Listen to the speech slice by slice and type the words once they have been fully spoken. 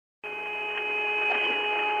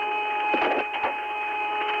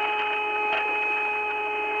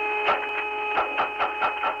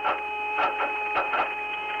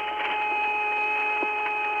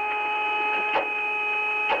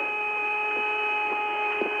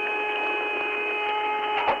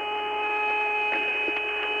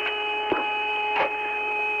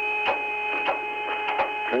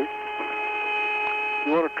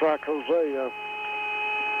like Jose.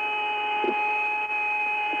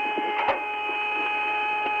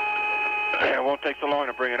 It won't take so long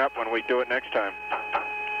to bring it up when we do it next time.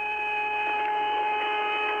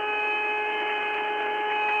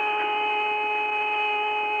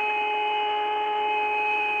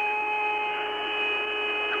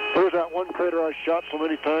 There's that one crater I shot so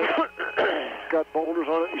many times. It's got boulders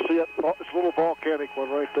on it. You see it? It's a little volcanic one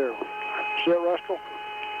right there. See it, Russell?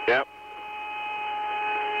 Yep.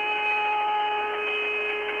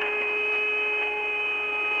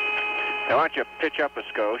 Now, why don't you pitch up a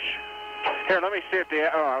skosh? Here, let me see if the...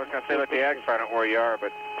 Oh, I was going to say let the ags find out where you are,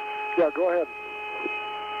 but... Yeah, go ahead.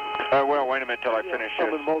 Well, wait a minute till I finish this.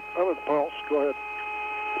 I'm in pulse. Go ahead.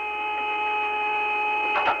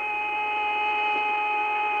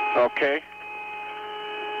 Okay.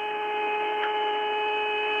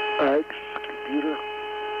 Ags, computer.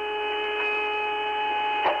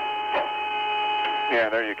 Yeah,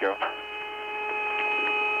 there you go.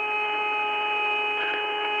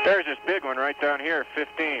 There's this big one right down here,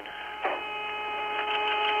 15.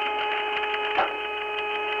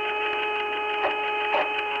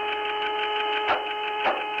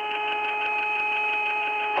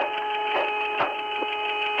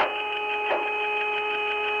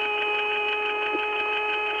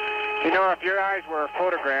 You know, if your eyes were a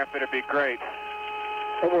photograph, it'd be great.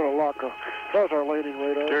 I'm going to lock her. How's our landing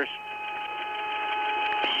radar? There's...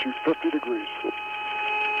 Shoot 50 degrees.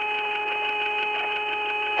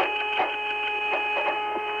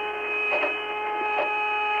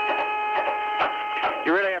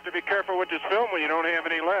 You really have to be careful with this film when you don't have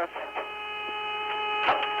any left.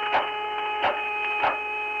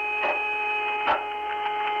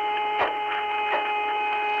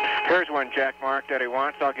 Here's one Jack marked that he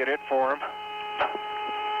wants. I'll get it for him.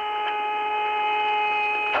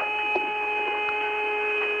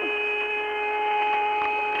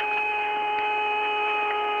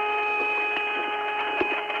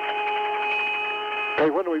 Hey,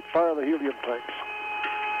 when do we fire the helium tanks?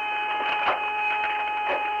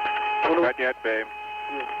 Not yet, babe.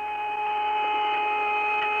 Yeah.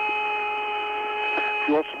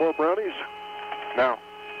 You want some more brownies? No.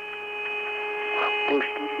 First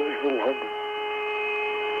of the day, a little hungry.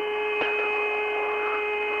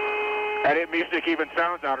 That music even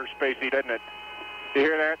sounds outer spacey, doesn't it? You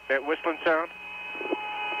hear that? That whistling sound?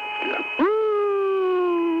 Yeah.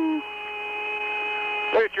 Woo!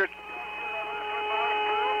 Look at your...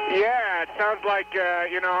 Yeah, it sounds like,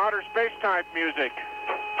 you know, outer space type music.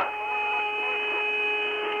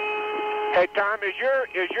 Hey, Tom, is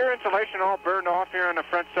your insulation all burned off here on the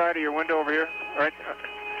front side of your window over here? Right?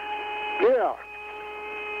 Yeah.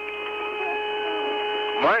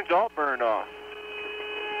 Mine's all burned off.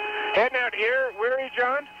 Heading out here, where are you,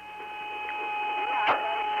 John?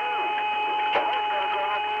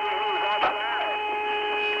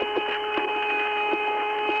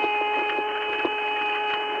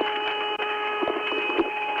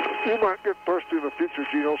 You might get thirsty in the future,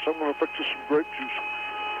 Gino, so I'm going to fix you some grape juice.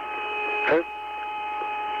 Okay?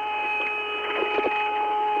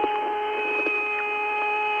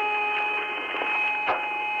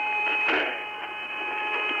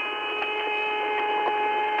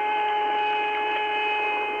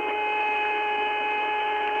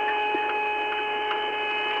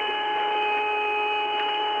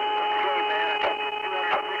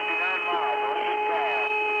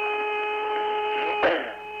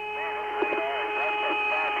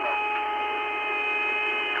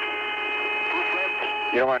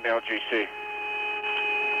 You don't want an LGC.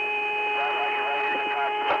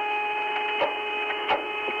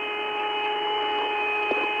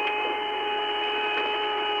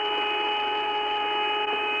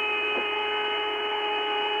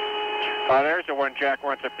 There's the one Jack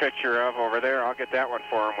wants a picture of over there. I'll get that one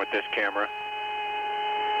for him with this camera.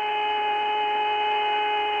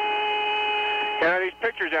 You know, these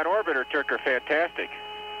pictures that orbiter took are fantastic.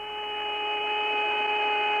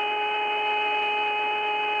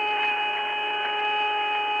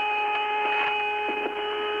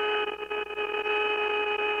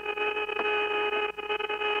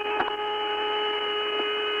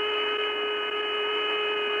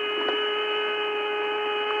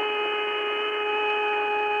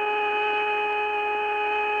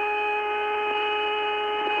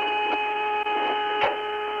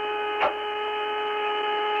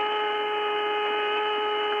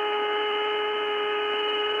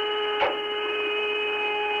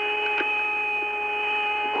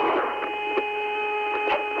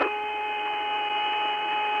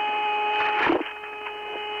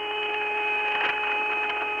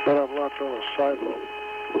 But I'm locked on a side load.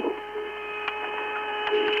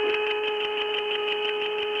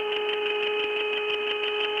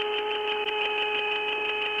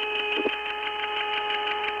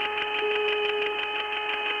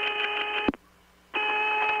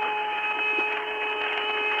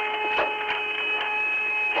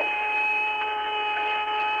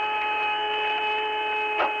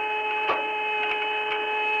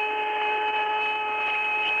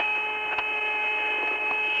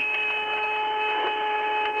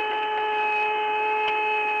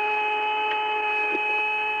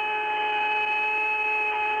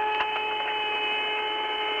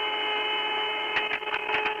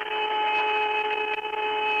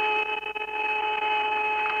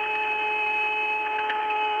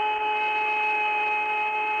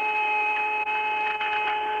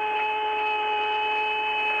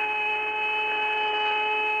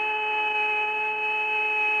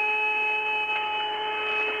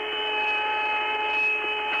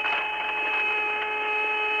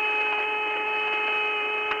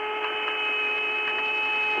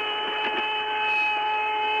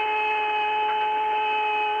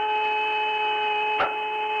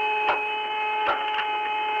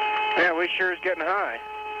 we sure is getting high.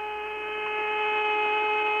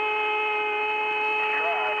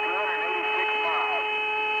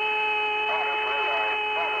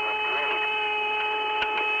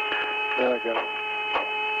 Yeah, I got it.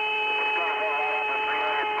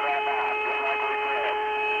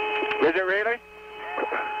 Is it really?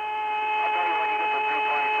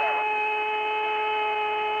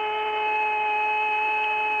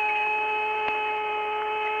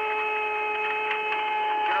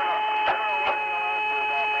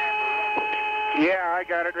 Yeah, I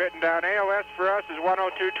got it written down. AOS for us is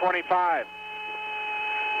 102.25.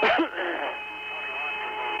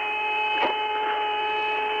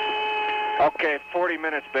 Okay, 40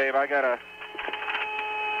 minutes, babe. I gotta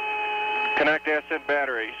connect SN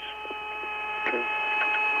batteries. Okay.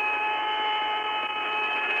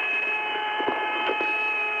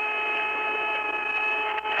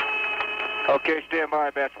 Okay, stand by.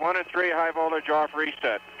 That's 1 and 3, high voltage off,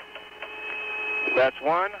 reset. That's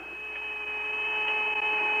 1.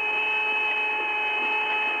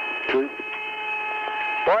 2. Boy,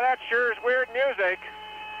 that sure is weird music.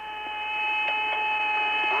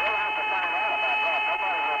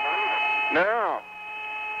 No.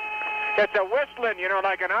 It's a whistling, you know,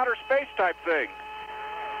 like an outer space type thing.